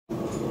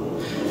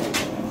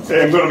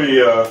Okay, I'm going to be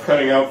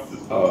cutting out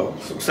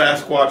some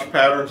Sasquatch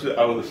patterns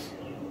out of this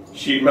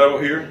sheet metal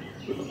here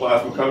with the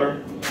plasma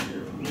cutter.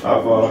 In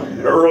an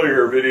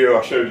earlier video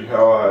I showed you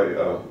how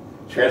I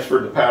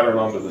transferred the pattern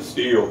onto the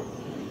steel,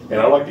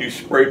 and I like to use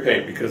spray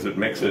paint because it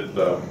makes it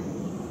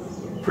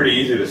pretty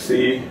easy to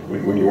see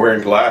when you're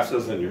wearing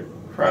glasses and you're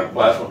trying to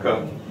plasma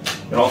cut.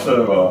 And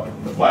also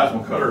the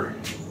plasma cutter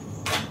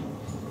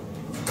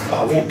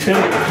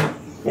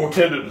won't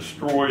tend to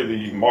destroy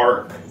the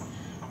mark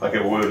like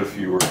it would if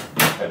you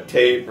had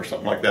tape or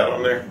something like that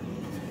on there.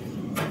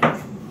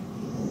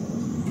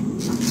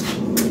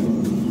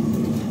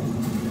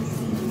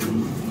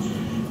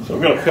 So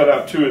I'm going to cut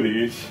out 2 of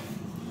these,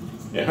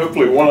 and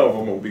hopefully one of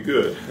them will be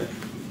good.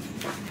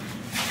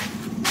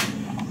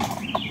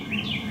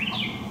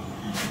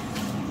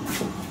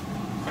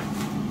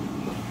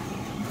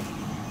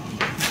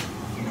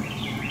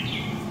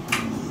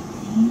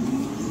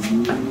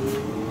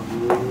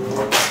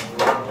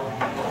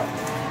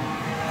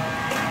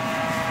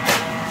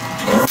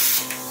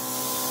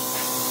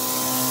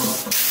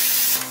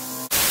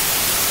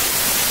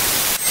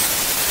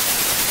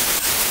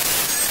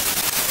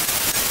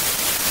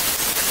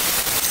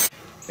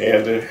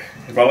 And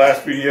in my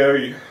last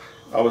video,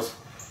 I was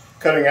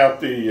cutting out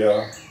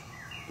the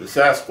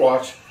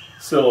Sasquatch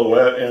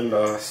silhouette in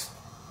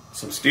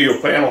some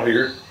steel panel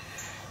here.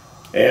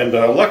 And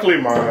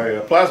luckily my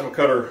plasma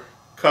cutter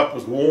cup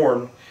was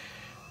worn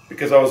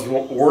because I was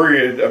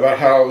worried about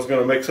how I was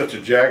going to make such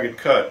a jagged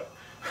cut.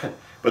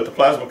 But the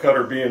plasma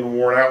cutter being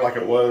worn out like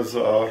it was,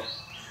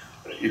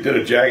 it did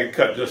a jagged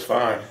cut just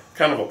fine.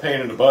 Kind of a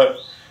pain in the butt,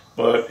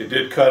 but it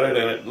did cut it,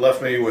 and it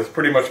left me with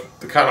pretty much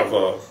the kind of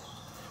a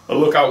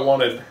look I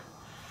wanted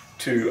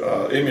to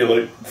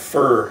emulate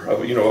fur,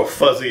 a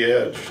fuzzy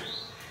edge.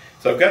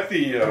 So I've got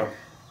the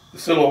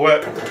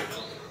silhouette,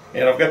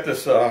 and I've got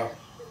this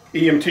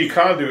EMT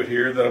conduit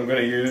here that I'm going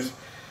to use.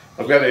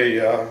 I've got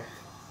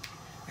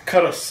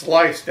cut a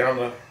slice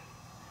down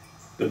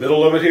the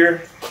middle of it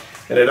here,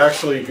 and it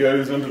actually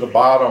goes into the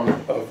bottom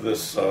of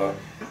this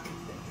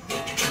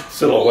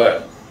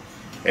silhouette.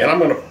 And I'm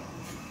going to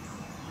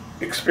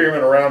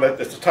experiment around it.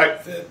 It's a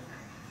tight fit.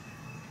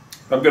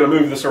 I'm going to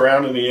move this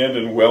around in the end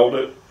and weld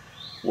it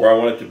where I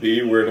want it to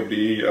be, where it'll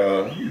be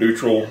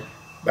neutral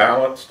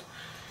balanced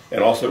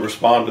and also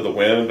respond to the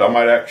wind. I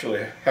might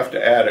actually have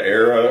to add an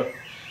arrow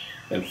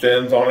and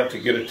fins on it to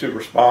get it to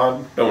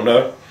respond. Don't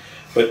know.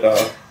 But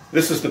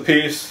this is the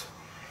piece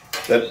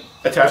that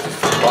attaches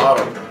to the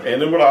bottom.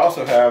 And then what I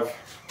also have,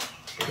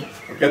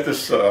 I've got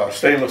this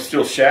stainless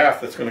steel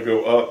shaft that's going to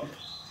go up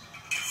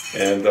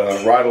and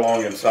right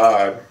along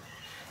inside.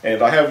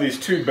 And I have these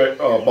 2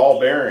 ball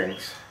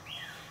bearings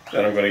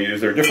that I'm going to use.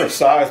 They're different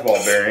size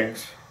ball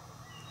bearings.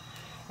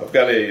 I've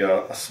got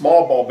a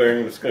small ball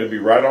bearing that's going to be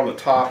right on the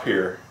top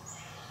here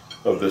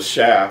of this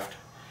shaft,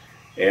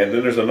 and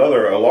then there's a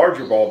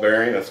larger ball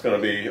bearing that's going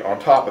to be on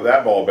top of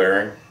that ball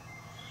bearing,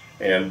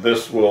 and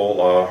this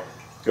will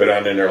go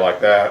down in there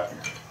like that.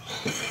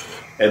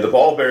 And the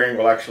ball bearing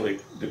will actually,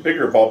 the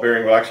bigger ball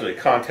bearing will actually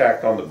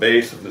contact on the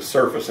base of the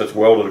surface that's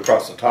welded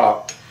across the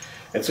top,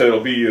 and so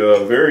it'll be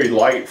a very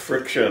light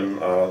friction,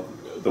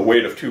 the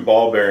weight of 2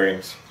 ball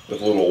bearings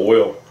with a little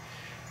oil.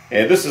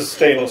 And this is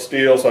stainless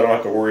steel, so I don't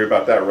have to worry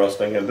about that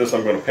rusting. And this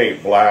I'm going to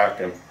paint black,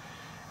 and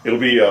it'll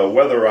be a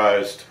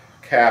weatherized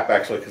cap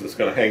actually, because it's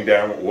going to hang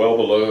down well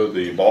below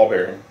the ball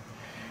bearing.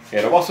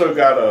 And I've also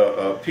got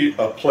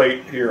a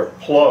plate here, a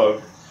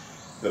plug,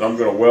 that I'm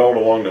going to weld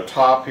along the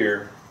top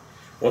here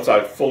once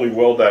I fully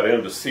weld that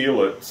in to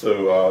seal it,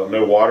 so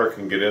no water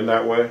can get in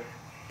that way,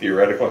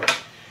 theoretically.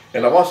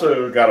 And I've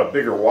also got a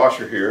bigger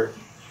washer here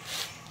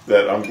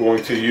that I'm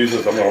going to use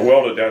I'm going to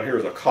weld it down here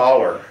as a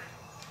collar.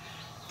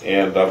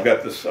 And I've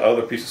got this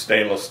other piece of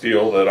stainless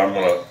steel that I'm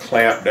going to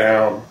clamp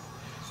down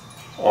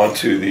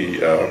onto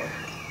the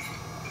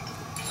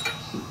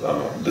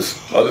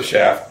this other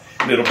shaft.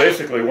 And it'll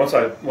basically, once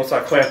I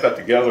clamp that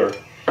together,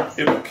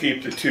 it will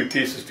keep the 2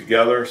 pieces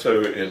together.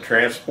 So in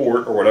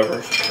transport or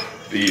whatever,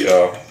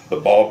 the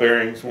ball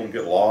bearings won't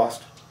get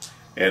lost,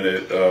 and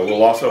it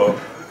will also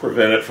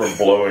prevent it from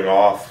blowing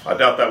off. I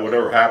doubt that would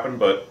ever happen,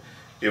 but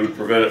it would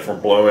prevent it from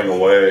blowing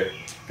away,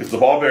 because the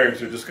ball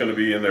bearings are just going to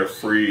be in there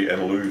free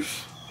and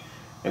loose.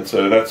 And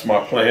so that's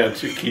my plan,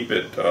 to keep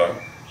it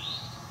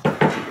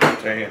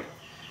contained.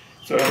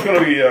 So I'm going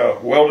to be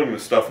welding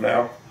this stuff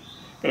now.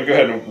 I'm going to go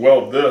ahead and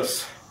weld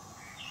this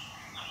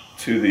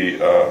to the,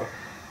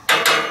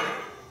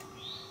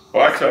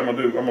 well actually I'm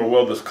going to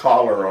weld this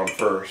collar on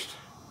first,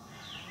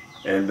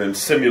 and then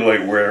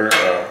simulate where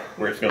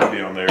it's going to be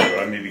on there.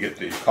 But I need to get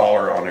the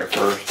collar on there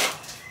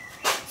first.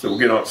 So we'll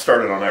get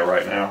started on that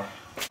right now.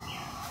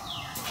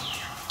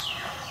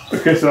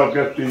 Okay, so I've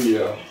got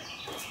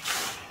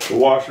the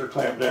washer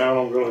clamped down.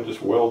 I'm going to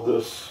just weld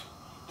this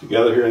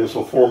together here, and this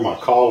will form my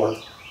collar.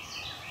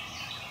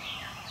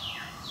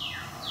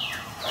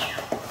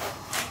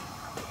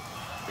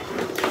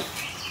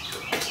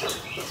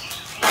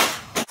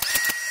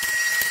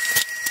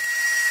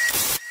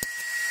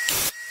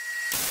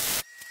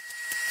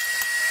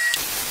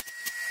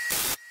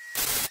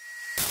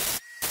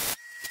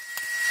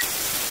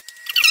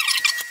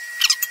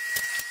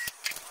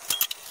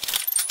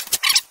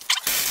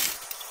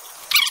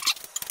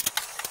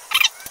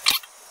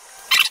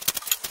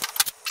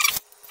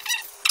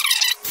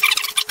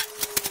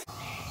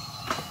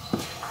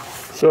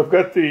 So I've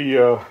got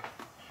the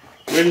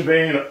wind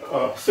vane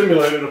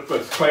simulated.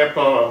 It's clamped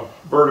on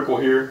a vertical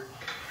here.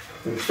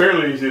 And it's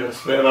fairly easy to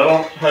spin. I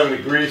don't have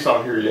any grease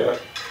on here yet,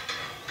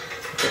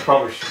 which I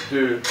probably should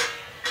do.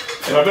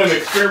 And I've been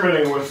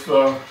experimenting with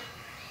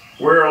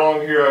where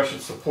along here I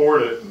should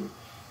support it.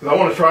 Because I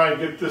want to try and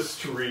get this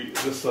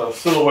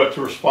silhouette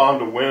to respond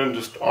to wind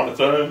just on its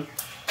own.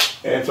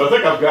 And so I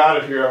think I've got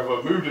it here.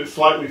 I've moved it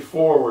slightly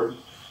forward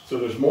so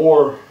there's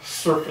more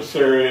surface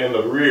area in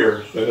the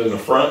rear than in the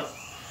front.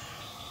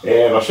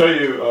 And I'll show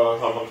you,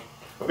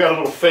 I've got a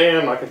little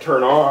fan I can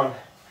turn on,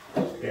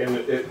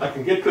 and I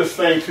can get this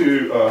thing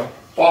to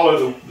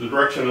follow the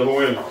direction of the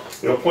wind.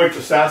 It'll point the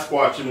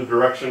Sasquatch in the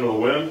direction of the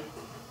wind.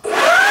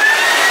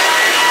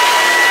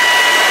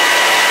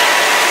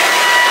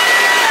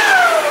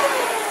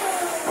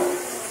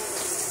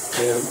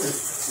 And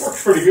it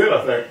works pretty good,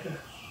 I think.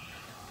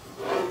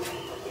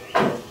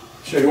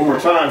 Show you one more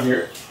time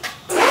here.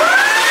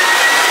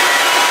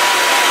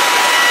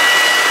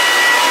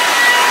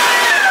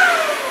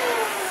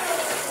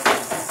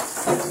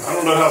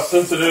 I don't know how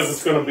sensitive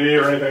it's going to be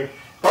or anything.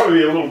 Probably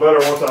be a little better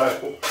once I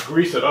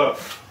grease it up.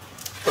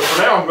 But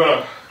for now I'm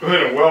going to go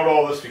ahead and weld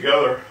all this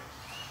together.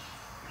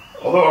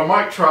 Although I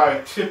might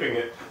try tipping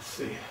it. Let's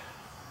see.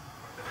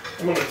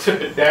 I'm going to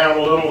tip it down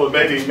a little and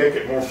maybe make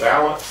it more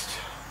balanced.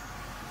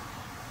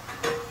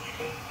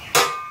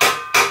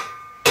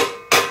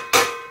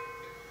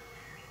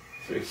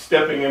 See,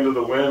 stepping into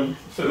the wind.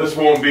 So this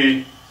won't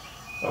be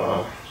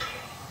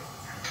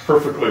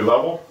perfectly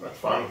level. That's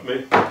fine with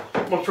me.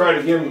 I'm going to try it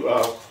again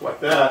like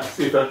that,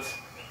 see if that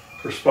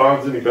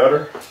responds any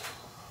better.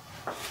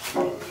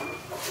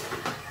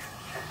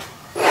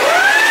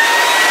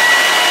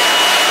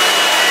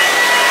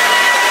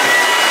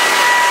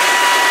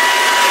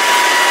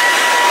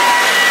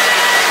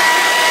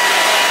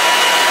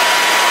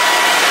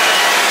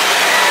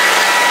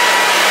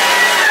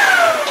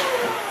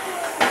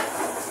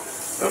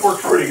 That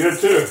works pretty good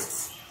too.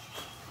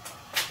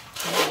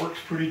 That works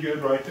pretty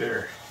good right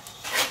there.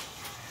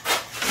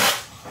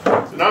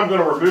 So now I'm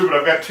going to remove it.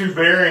 I've got two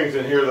bearings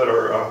in here that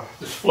are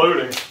just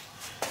floating.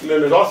 And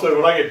then there's also,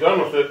 when I get done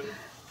with it,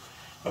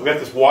 I've got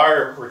this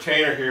wire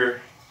retainer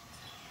here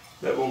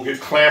that will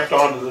get clamped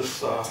onto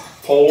this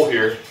pole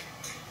here.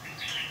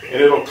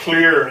 And it'll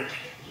clear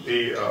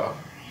the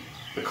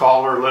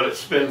collar, let it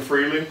spin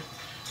freely,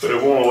 but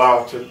it won't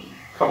allow it to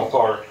come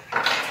apart.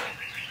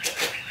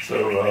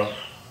 So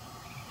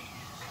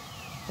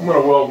I'm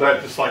going to weld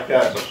that just like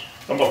that, but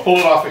I'm going to pull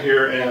it off of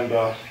here and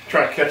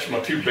try to catch my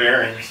two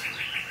bearings.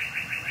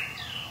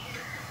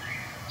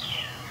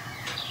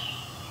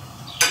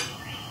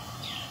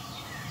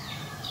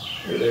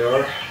 Here they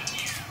are.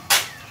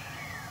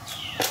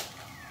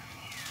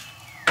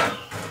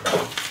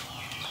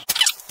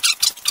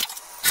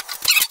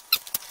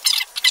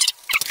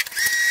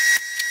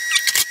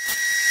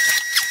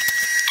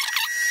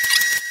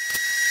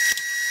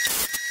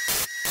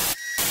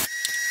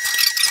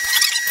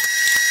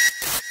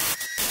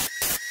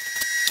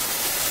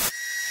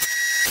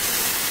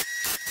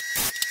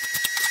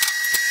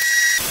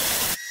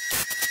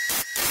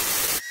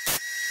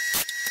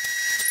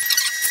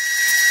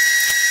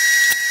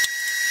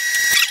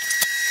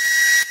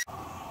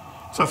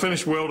 So I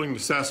finished welding the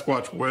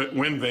Sasquatch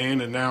wind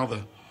vane, and now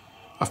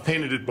I've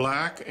painted it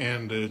black,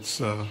 and it's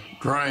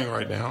drying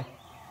right now.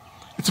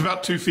 It's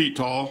about 2 feet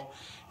tall,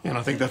 and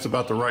I think that's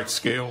about the right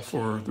scale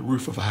for the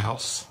roof of a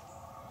house.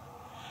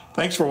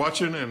 Thanks for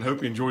watching, and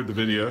hope you enjoyed the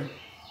video.